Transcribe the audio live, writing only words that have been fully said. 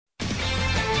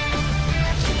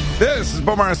This is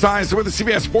Boomer Esiason with the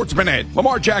CBS Sports Minute.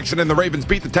 Lamar Jackson and the Ravens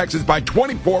beat the Texans by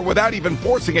 24 without even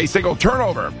forcing a single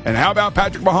turnover. And how about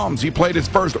Patrick Mahomes? He played his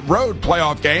first road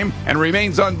playoff game and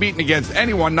remains unbeaten against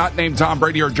anyone not named Tom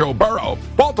Brady or Joe Burrow.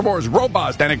 Baltimore's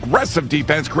robust and aggressive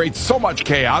defense creates so much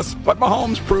chaos, but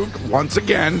Mahomes proved once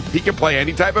again he can play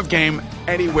any type of game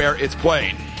anywhere it's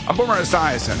played. I'm Boomer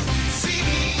Esiason.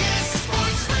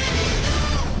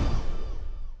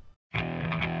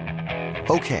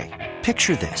 Okay,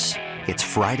 picture this. It's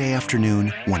Friday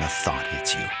afternoon when a thought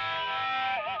hits you.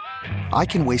 I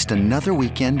can waste another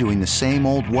weekend doing the same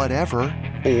old whatever,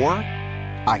 or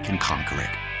I can conquer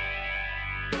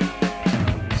it.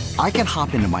 I can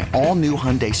hop into my all-new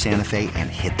Hyundai Santa Fe and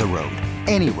hit the road.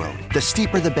 Any road. The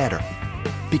steeper the better.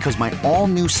 Because my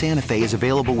all-new Santa Fe is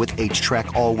available with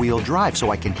H-Track all-wheel drive,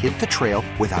 so I can hit the trail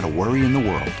without a worry in the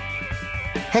world.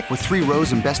 Heck, with 3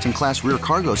 rows and best-in-class rear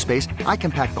cargo space, I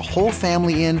can pack the whole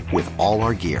family in with all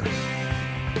our gear.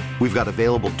 We've got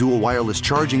available dual wireless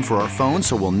charging for our phones,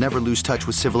 so we'll never lose touch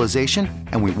with civilization,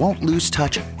 and we won't lose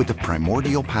touch with the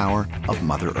primordial power of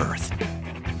Mother Earth.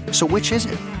 So which is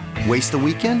it? Waste the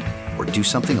weekend or do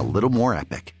something a little more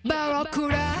epic?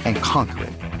 And conquer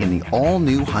it in the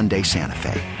all-new Hyundai Santa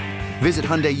Fe. Visit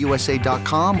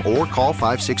HyundaiUSA.com or call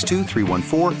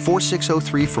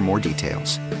 562-314-4603 for more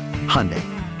details. Hyundai,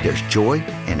 there's joy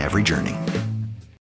in every journey.